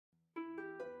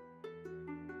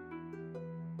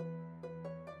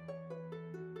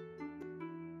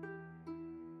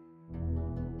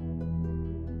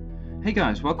Hey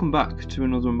guys, welcome back to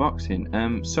another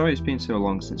unboxing. Sorry it's been so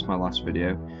long since my last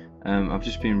video. I've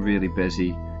just been really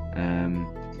busy,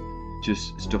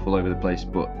 just stuff all over the place,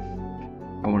 but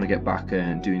I want to get back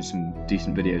and doing some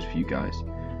decent videos for you guys.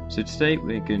 So today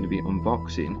we're going to be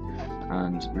unboxing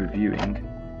and reviewing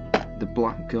the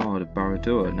Black Guard of Barad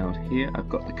dûr. Now here I've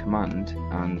got the command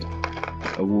and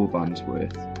a warband's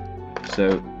worth.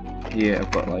 So here I've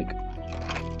got like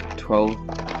 12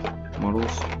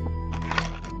 models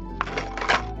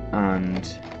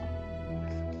and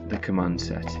the command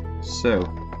set. So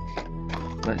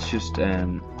let's just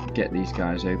get these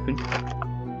guys open.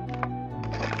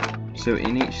 So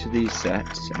in each of these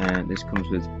sets, this comes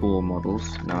with 4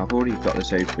 models. Now I've already got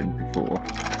this open before,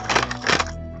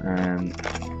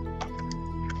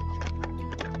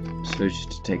 so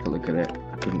just to take a look at it,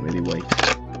 I couldn't really wait.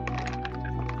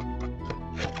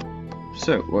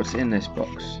 So what's in this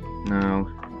box? Now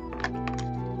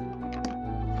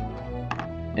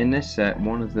in this set,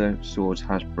 one of the swords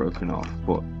has broken off,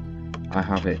 but I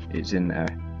have it, it's in there.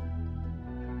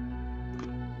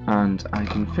 And I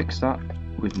can fix that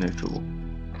with no trouble.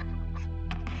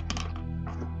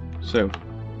 So,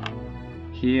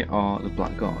 here are the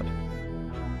Black Guard.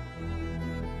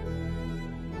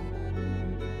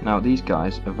 Now these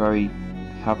guys are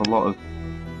have a lot of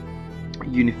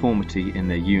uniformity in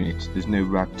their units. There's no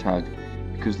ragtag,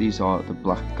 because these are the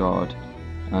Black Guard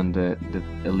and the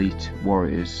elite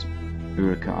warriors,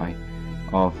 Uruk-hai,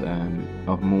 of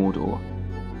Mordor.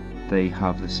 They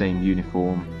have the same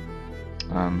uniform,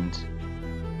 and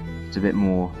it's a bit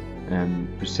more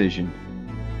precision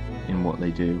in what they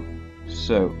do.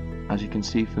 So, as you can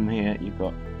see from here, you've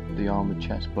got the armoured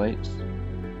chest plates,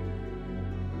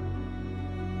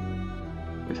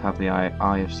 which have the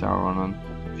Eye of Sauron on,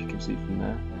 if you can see from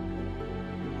there.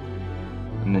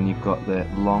 And then you've got the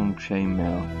long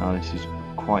chainmail. Now this is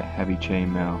quite heavy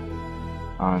chainmail,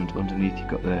 and underneath you've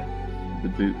got the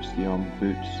boots, the armoured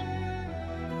boots,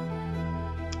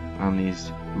 and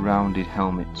these rounded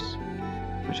helmets,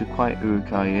 which are quite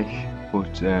Uruk-hai-ish,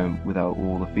 but without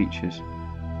all the features.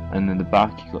 And then the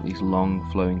back you've got these long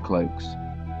flowing cloaks.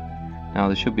 Now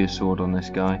there should be a sword on this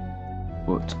guy,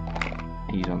 but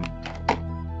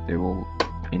they're all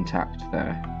intact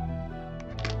there.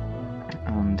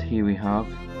 And here we have,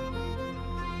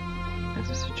 is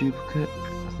this a duplicate?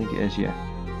 I think it is, yeah.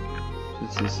 So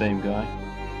it's the same guy.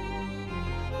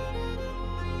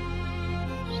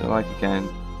 So like again,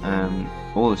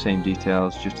 all the same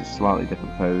details, just a slightly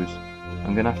different pose.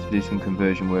 I'm going to have to do some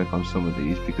conversion work on some of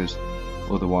these, because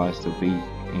otherwise they'll be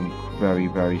in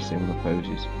very similar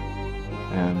poses.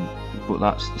 But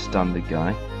that's the standard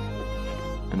guy,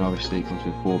 and obviously it comes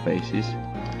with 4 bases.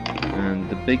 And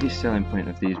the biggest selling point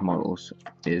of these models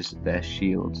is their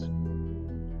shields.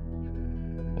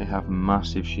 They have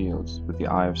massive shields with the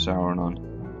Eye of Sauron on,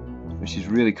 which is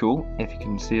really cool. If you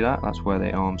can see that, that's where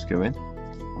their arms go in.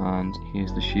 And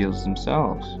here's the shields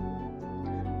themselves.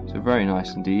 So very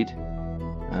nice indeed.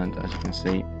 And as you can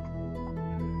see,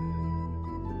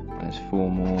 there's 4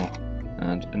 more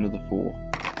and another 4.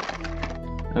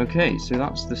 Okay, so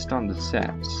that's the standard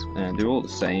sets, and they're all the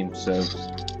same, so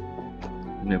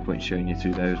no point showing you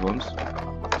through those ones.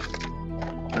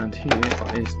 And here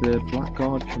is the Black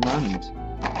Guard command.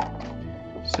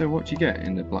 So what do you get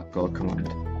in the Black Guard command?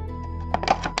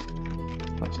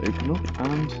 Let's open up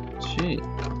and see.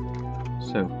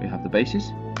 So we have the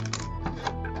bases,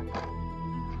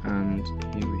 and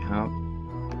here we have.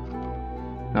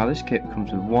 Now this kit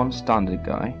comes with 1 standard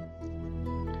guy,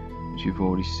 which you've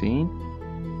already seen.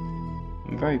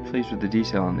 I'm very pleased with the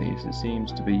detail on these. It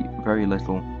seems to be very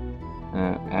little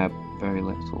air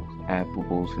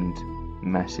bubbles and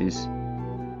messes.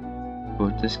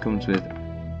 But this comes with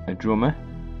a drummer.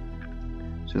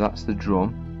 So that's the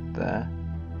drum there.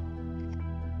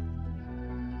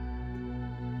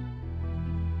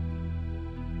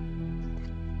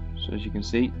 So as you can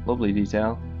see, lovely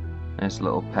detail. There's a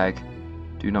little peg.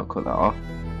 Do not cut that off.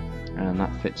 And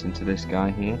that fits into this guy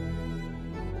here,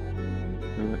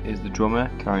 who is the drummer,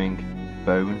 carrying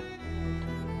bone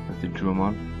with the drum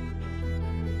on.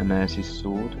 And there's his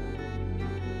sword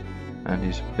and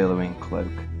his billowing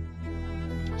cloak.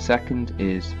 Second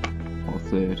is, or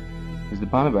third, is the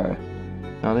banner bearer.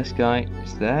 Now this guy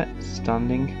is there,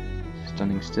 standing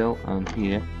still, and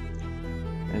here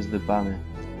is the banner.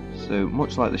 So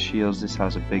much like the shields, this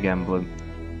has a big emblem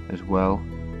as well,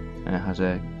 and it has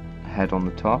a head on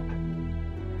the top,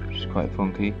 which is quite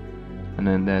funky. And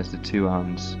then there's the two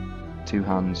hands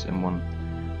and one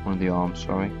of the arms,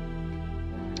 sorry,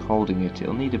 holding it.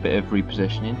 It'll need a bit of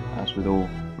repositioning, as with all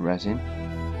resin,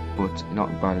 but not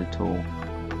bad at all.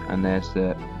 And there's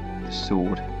the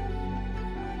sword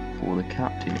for the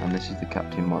captain, and this is the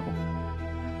captain model.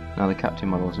 Now the captain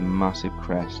model is a massive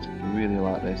crest. I really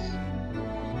like this,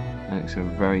 and it's a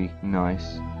very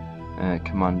nice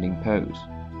commanding pose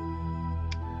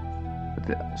with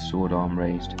the sword arm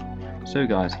raised. So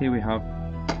guys, here we have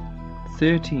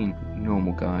 13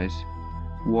 normal guys,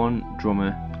 1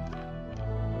 drummer,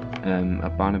 a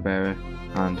banner bearer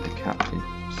and a captain.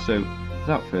 So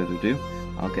without further ado,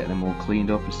 I'll get them all cleaned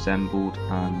up, assembled,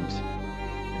 and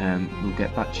we'll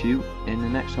get back to you in the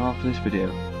next half of this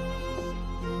video.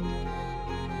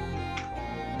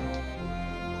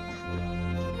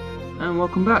 And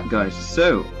welcome back guys.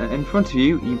 So in front of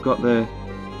you, you've got the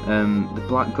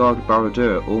black guard Barad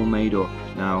dûr all made up.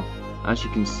 Now as you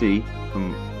can see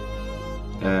from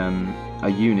a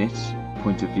unit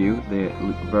point of view, they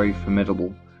look very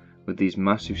formidable with these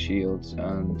massive shields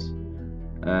and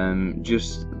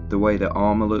just the way their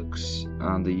armour looks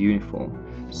and the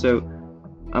uniform. So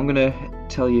I'm going to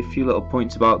tell you a few little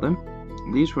points about them.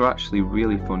 These were actually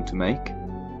really fun to make.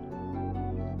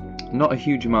 Not a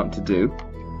huge amount to do,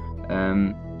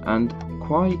 and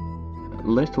quite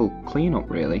little cleanup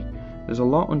really. There's a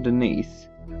lot underneath,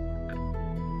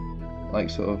 like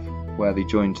sort of where they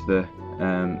join to the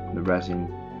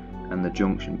resin and the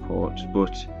junction ports,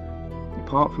 but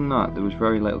apart from that there was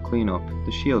very little cleanup.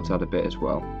 The shields had a bit as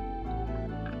well,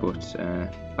 but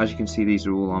as you can see, these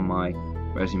are all on my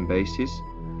resin bases.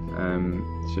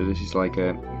 So this is like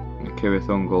a Cirith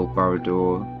Ungol, Barad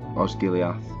dûr,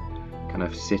 Osgiliath kind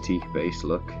of city based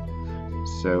look.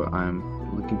 So I'm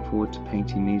looking forward to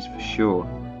painting these for sure.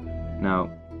 Now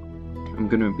I'm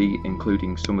going to be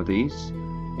including some of these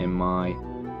in my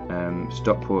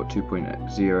Stockport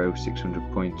 2.0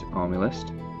 600 point army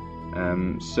list.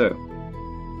 So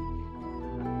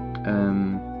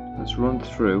let's run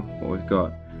through what we've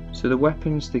got. So the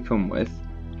weapons they come with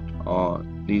are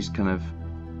these kind of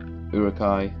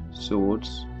Urukai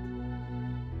swords.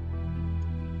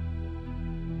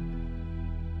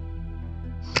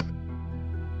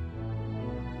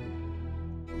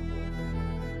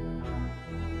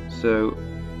 So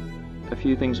a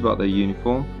few things about their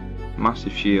uniform: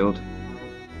 massive shield,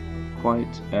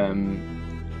 quite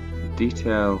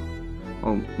detail,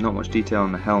 well, not much detail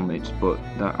on the helmet, but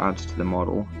that adds to the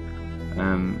model.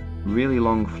 Really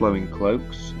long flowing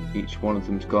cloaks, each one of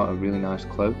them's got a really nice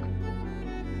cloak,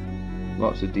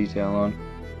 lots of detail on,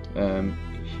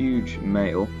 huge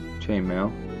mail,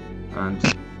 chainmail, and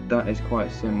that is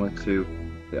quite similar to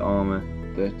the armour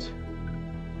that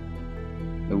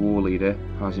the war leader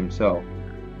has himself.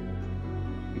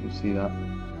 You can see that.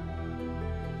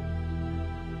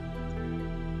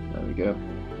 There we go.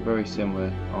 Very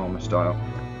similar armour style.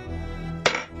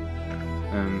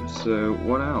 So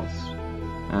what else?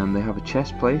 They have a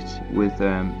chest plate with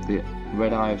the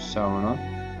red eye of Sauron on,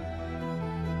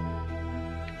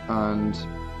 and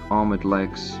armoured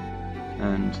legs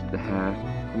and the hair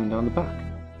coming down the back.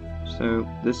 So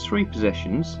there's 3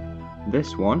 positions.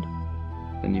 This one,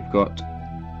 then you've got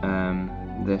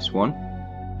this one,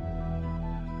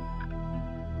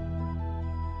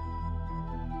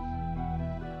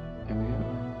 there we go,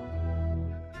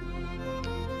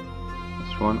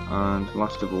 this one, and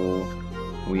last of all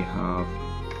we have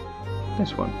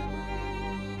this one.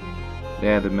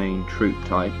 They're the main troop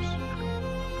types,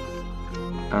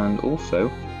 and also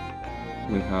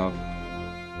we have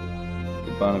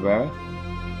the banner bearer.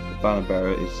 The banner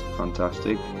bearer is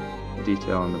fantastic. The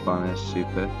detail on the banner is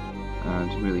super,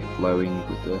 and really flowing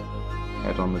with the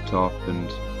head on the top and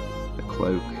the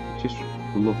cloak. Just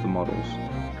love the models.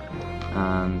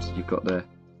 And you've got the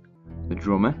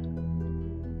drummer.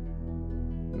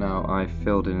 Now I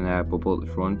filled in an air bubble at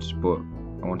the front, but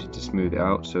I wanted to smooth it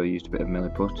out, so I used a bit of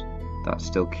milliput. That's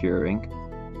still curing.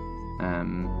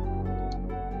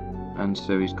 And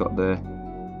so he's got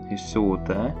his sword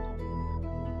there,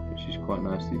 which is quite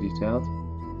nicely detailed.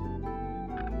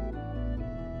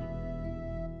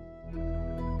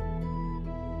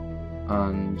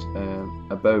 And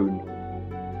a bone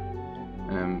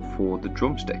for the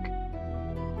drumstick,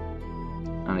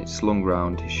 and it's slung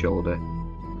round his shoulder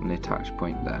and the attach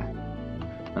point there.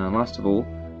 And last of all,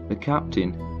 the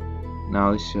captain.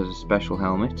 Now this has a special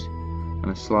helmet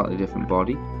and a slightly different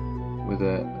body with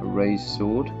a raised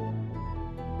sword.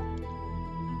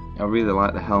 I really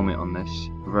like the helmet on this,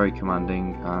 very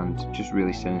commanding and just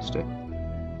really sinister.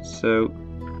 So,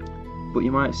 but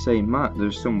you might say, Matt,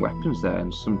 there's some weapons there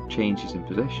and some changes in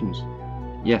positions.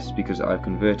 Yes, because I've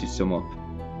converted some up.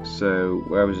 So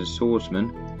whereas a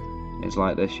swordsman is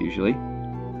like this usually,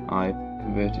 I've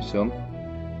converted some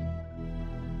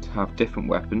to have different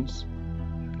weapons,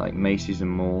 like maces and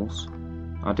mauls.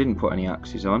 I didn't put any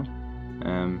axes on.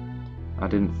 I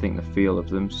didn't think the feel of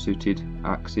them suited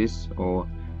axes, or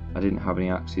I didn't have any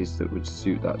axes that would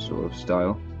suit that sort of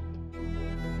style.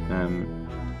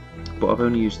 But I've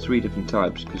only used 3 different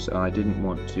types because I didn't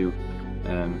want to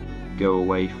go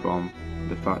away from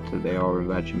the fact that they are a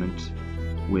regiment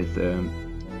with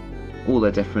all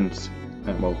their different,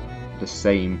 well, the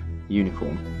same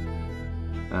uniform,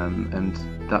 and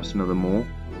that's another mall.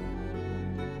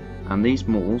 And these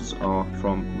malls are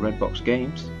from Redbox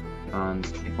Games, and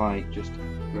if I just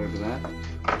go over there,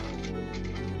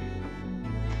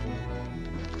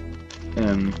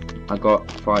 I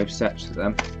got 5 sets of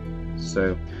them,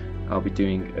 so I'll be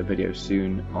doing a video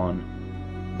soon on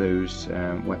those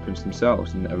weapons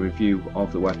themselves and a review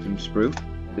of the weapon sprue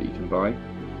that you can buy.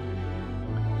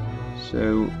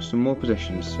 So some more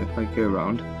positions. So if I go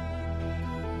around,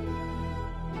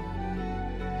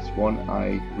 this one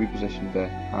I repositioned the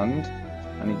hand.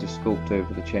 I need to sculpt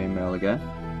over the chainmail again,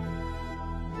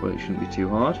 but it shouldn't be too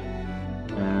hard.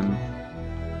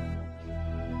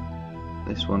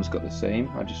 This one's got the same.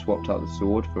 I just swapped out the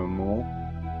sword for a maul.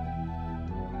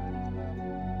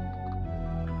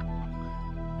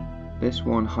 This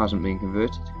one hasn't been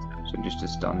converted, so just a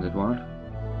standard one.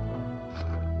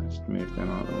 Let's move them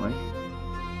out of the way.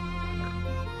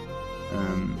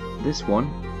 This one,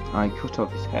 I cut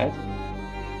off his head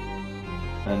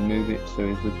and move it so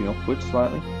he's looking upwards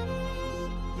slightly,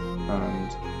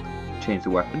 and change the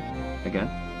weapon again.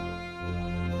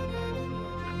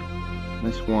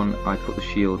 This one, I put the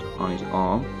shield on his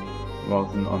arm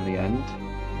rather than on the end,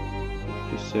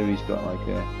 just so he's got like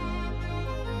an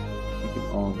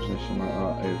arm position like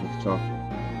that over the top,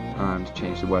 and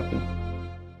change the weapon.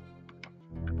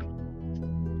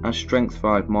 As strength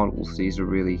 5 models, these are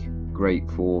really great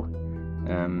for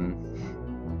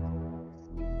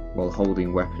well,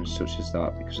 holding weapons such as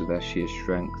that because of their sheer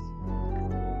strength.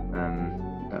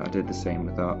 I did the same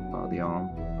with that part of the arm.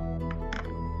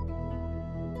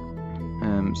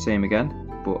 Same again,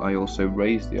 but I also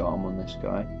raised the arm on this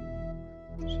guy,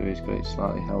 so he's got it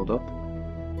slightly held up.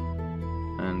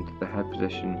 And the head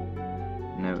position,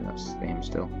 no, that's the same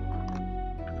still.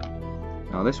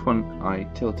 Now this one, I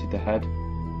tilted the head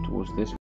towards this